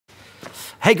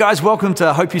Hey guys, welcome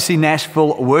to HopeUC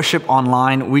Nashville Worship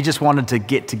Online. We just wanted to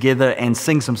get together and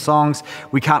sing some songs.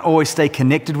 We can't always stay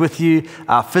connected with you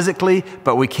physically,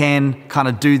 but we can kind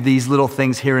of do these little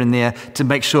things here and there to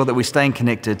make sure that we're staying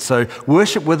connected. So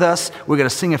worship with us. We're going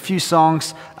to sing a few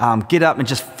songs. Get up and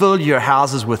just fill your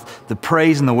houses with the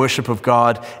praise and the worship of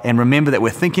God. And remember that we're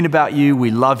thinking about you,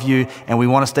 we love you, and we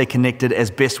want to stay connected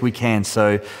as best we can.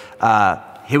 So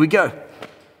here we go.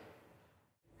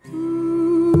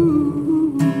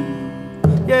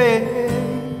 Yeah.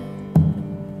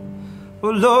 Oh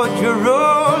Lord, you're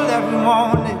all that we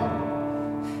wanted.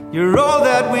 You're all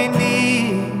that we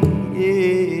need.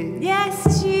 Yeah.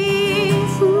 Yes,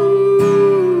 Jesus.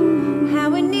 Ooh, how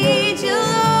we need you,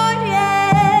 Lord.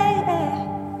 Yeah.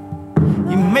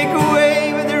 You make a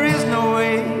way where there is no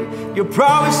way. Your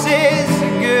promises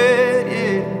are good.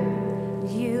 Yeah.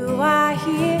 You are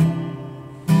here.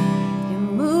 You're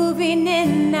moving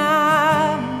in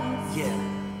our midst. Yeah.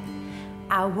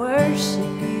 I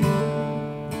worship you.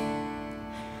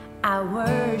 I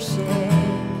worship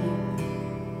you.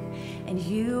 And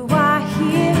you are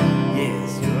here.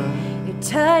 Yes, you are. You're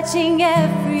touching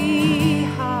every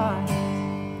heart.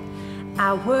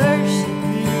 I worship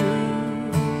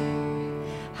you.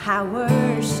 I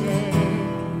worship you.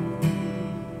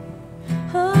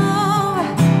 Oh,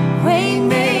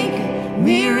 waymaker,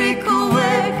 miracle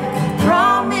worker,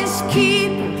 promise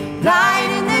keeper, light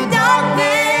in the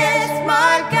darkness.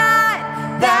 My God,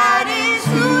 that is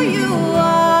who you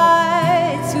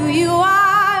are. It's who you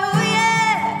are, oh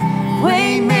yeah.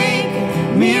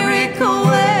 Waymaker, miracle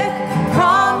worker,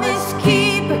 promise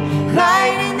keeper,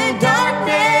 light in the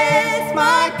darkness.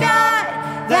 My God,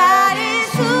 that is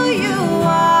who you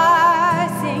are.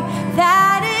 Sing,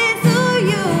 that is who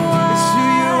you are. It's who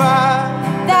you are.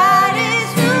 That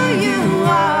is who you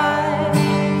are.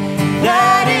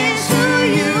 That is who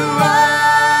you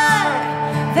are.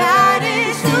 That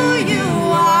is who you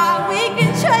are. We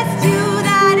can trust you.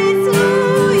 That is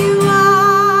who you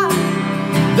are.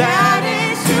 That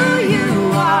is who you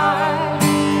are.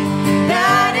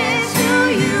 That is who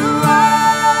you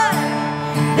are.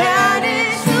 That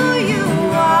is who you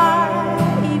are.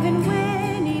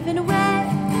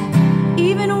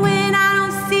 Even when I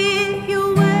don't see it,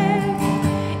 you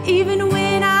work. Even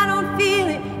when I don't feel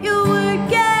it, you work.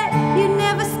 Yeah, you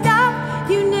never stop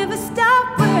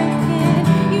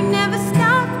working. You never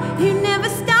stop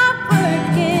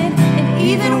working. And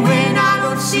even when I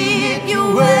don't see it, you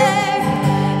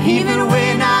work. Even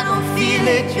when I don't feel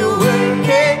it, you work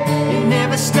it. You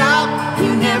never stop working. You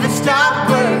never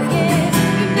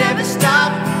stop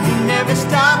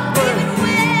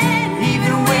working.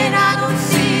 Even when I don't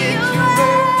see it, you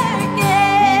work it.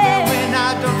 Even when I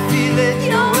don't feel it,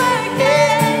 You work it.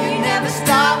 You never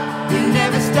stop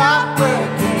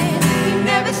working. You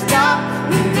never stop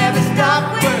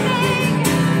working.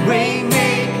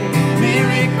 Waymaker,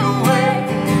 miracle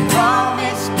worker,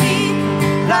 promise keeper,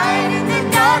 light in the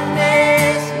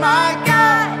darkness. My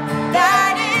God,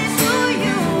 that is who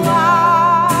you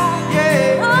are.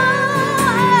 Yeah. Oh,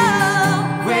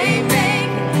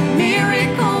 Waymaker,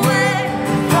 miracle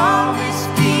worker, promise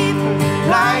keeper,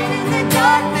 light in the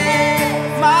darkness.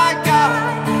 My God,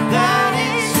 that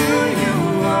is who you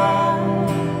are.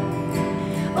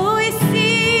 oh, he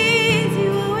sees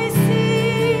you,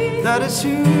 That is who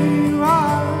you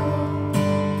are.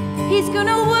 He's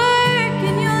gonna work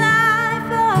in your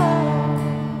life, oh.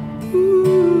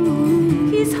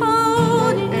 He's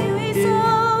holding you, he's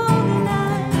holding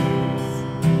us.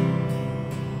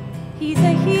 He's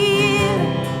a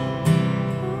healer.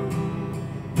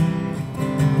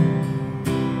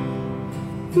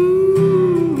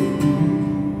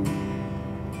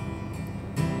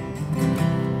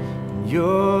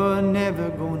 You're never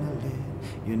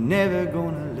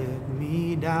gonna let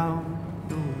me down.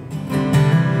 No.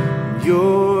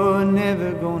 You're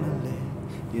never gonna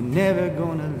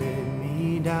let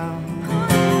me down.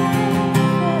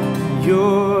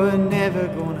 You're never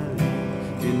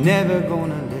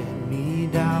gonna let me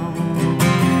down.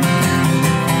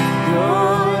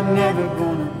 You're never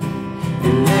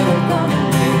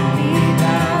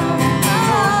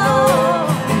gonna let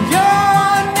me down.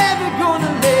 You're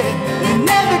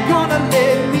never gonna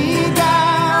let me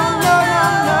down. No, no,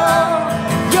 no.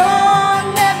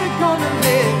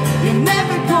 You're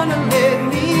never gonna let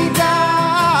me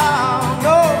down.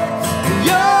 No.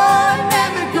 You're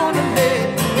never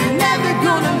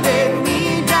gonna let me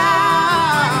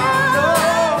down. No.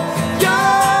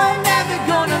 You're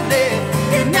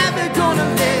never gonna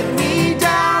let me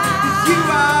down. 'Cause you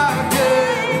are.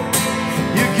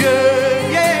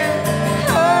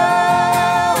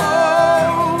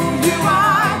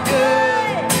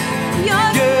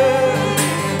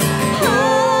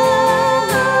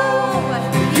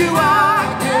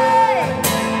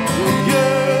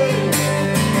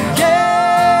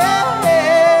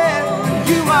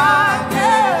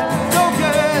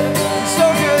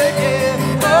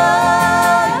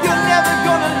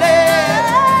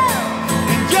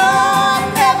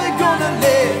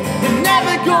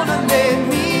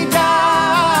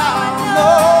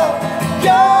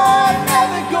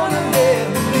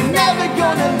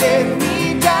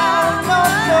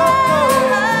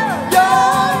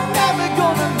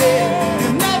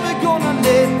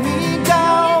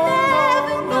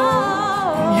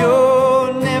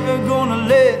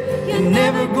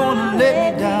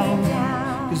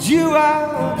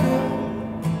 are good.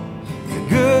 You're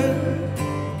good.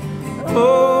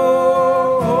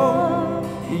 Oh,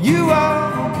 you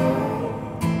are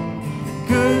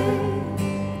good.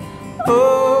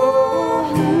 Oh,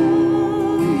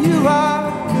 you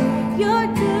are good. You're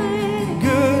good.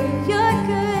 Good. You're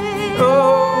good. Oh,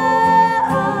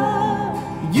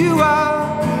 you are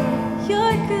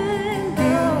You're good.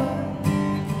 good.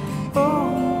 Oh.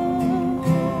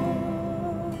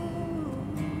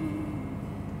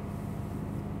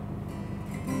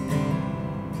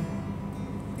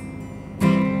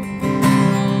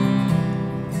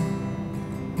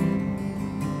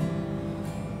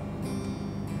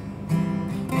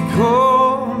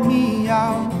 Call me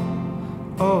out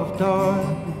of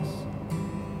darkness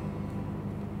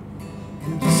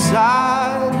and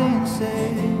silence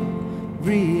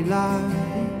every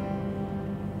lie,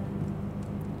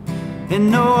 and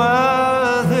no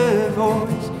other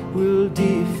voice will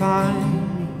define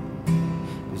me,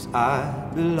 'cause I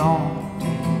belong to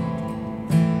you.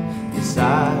 Yes, I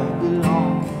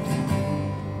belong to you.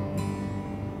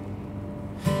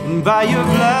 And by your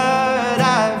blood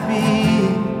I've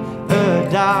been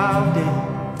adopted,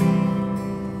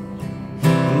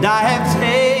 and I have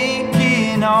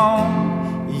taken on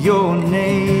your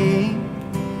name,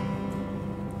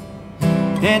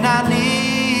 and I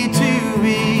need to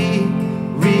be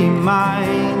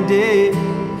reminded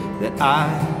that I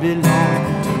belong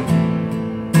to you.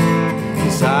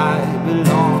 Yes, I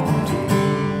belong to you.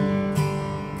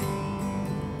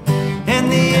 And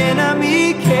the enemy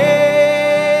can't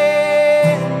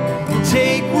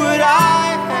take what I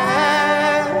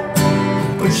have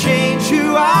or change who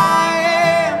I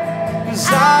am, 'cause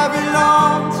I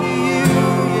belong to you.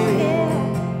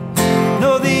 Yeah.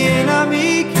 No, the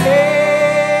enemy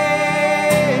can't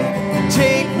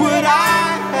take what I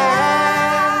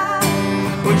have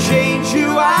or change who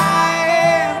I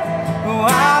am. Oh,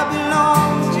 I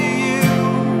belong to you.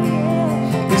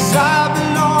 Yes, I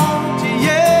belong to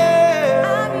you.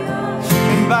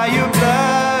 And by your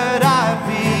blood I've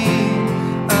been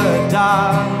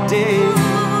adopted,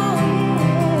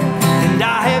 and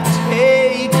I have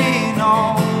taken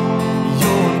on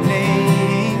your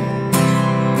name,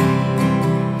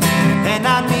 and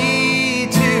I need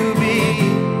to be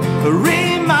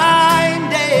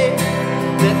reminded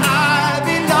that I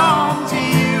belong to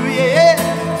you. Yeah,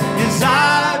 yes, I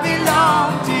belong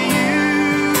to you.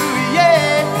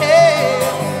 Yeah,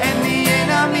 and the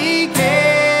enemy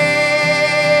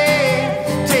can't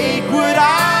take what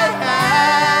I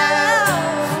have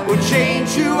or change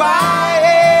who I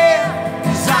am,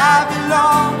 'cause I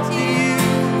belong to you.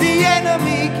 The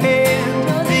enemy can't,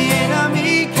 the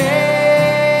enemy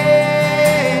can't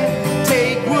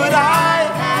take what I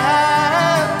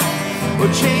have or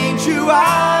change who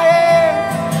I am,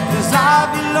 'cause I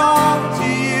belong to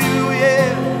you.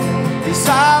 Yeah, yes,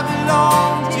 I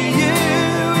belong to you.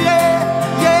 Yeah,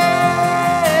 yeah,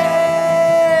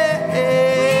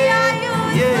 We are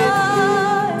yours, yeah.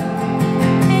 Lord,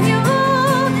 and you're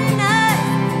holding us.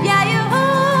 Yeah, you're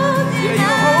holding Yeah,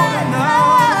 you're holding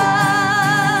us.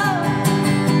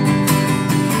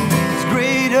 It's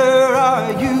greater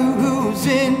are you who's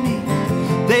in me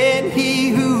than he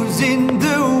who's in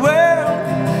the world.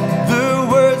 The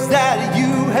words that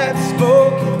you have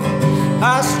spoken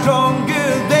are stronger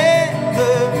than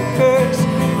the curse.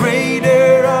 Greater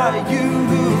are you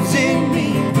who's in me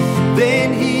than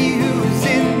he who's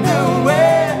in the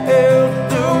world.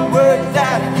 The words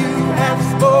that you have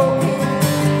spoken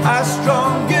are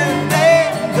stronger than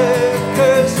the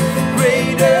curse.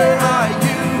 Greater are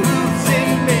you who's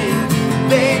in me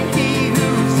than he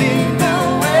who's in the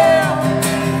world.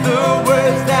 The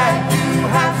words that you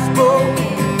have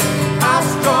spoken are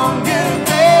stronger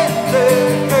than the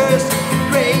curse.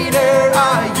 Greater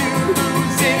are you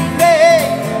who's in me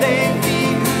than he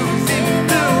who's in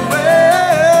the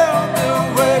world. The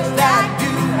words that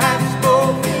you have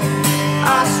spoken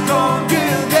are stronger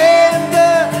than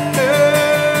the curse.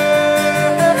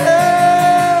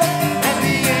 And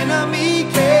the enemy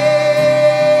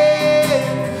can't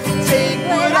take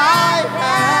what I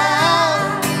have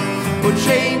or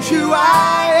change who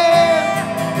I am,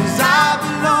 'cause I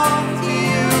belong to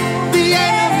you. The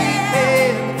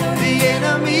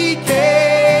enemy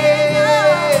can't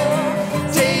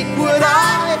take what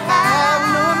I have,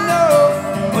 no,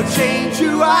 or change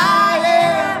who I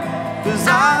am, 'cause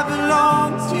I belong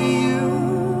to you.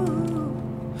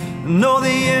 No,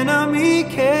 the enemy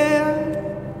can't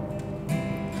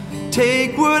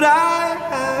take what I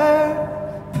have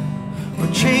or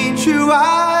change who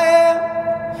I am,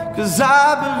 'cause I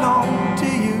belong to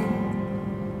you.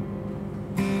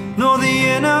 No, the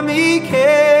enemy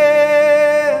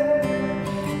can't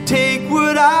take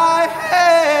what I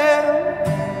am,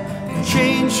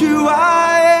 change who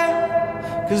I am,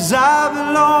 'cause I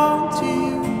belong to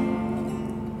you.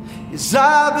 Yes,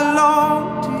 I belong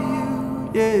to you,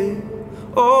 yeah,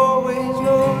 always,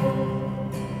 Lord.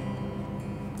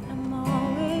 I'm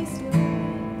always yours.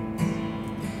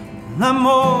 I'm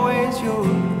always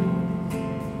yours.